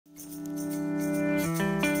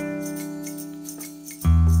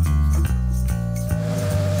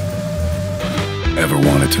Ever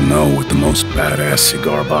wanted to know what the most badass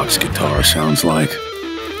cigar box guitar sounds like?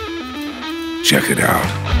 Check it out.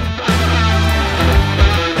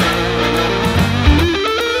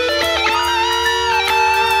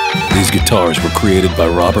 These guitars were created by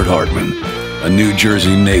Robert Hartman, a New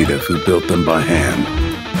Jersey native who built them by hand,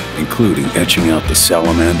 including etching out the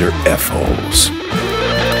Salamander F-holes.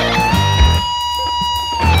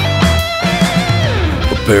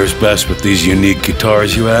 What pairs best with these unique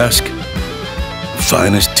guitars, you ask? The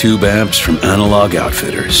finest tube amps from Analog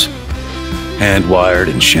Outfitters. Hand-wired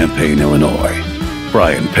in Champaign, Illinois.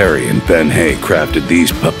 Brian Perry and Ben Hay crafted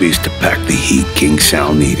these puppies to pack the heat King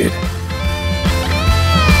Sal needed.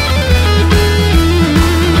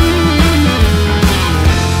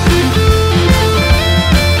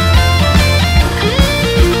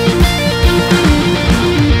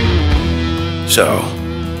 So,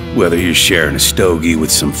 whether you're sharing a stogie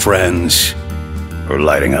with some friends or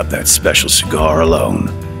lighting up that special cigar alone,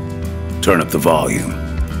 turn up the volume,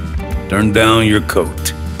 turn down your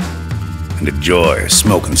coat, and enjoy a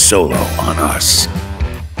smoking solo on us.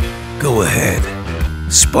 Go ahead,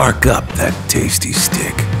 spark up that tasty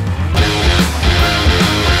stick.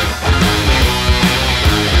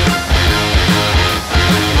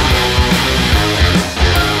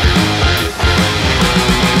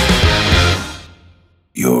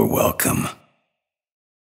 You're welcome.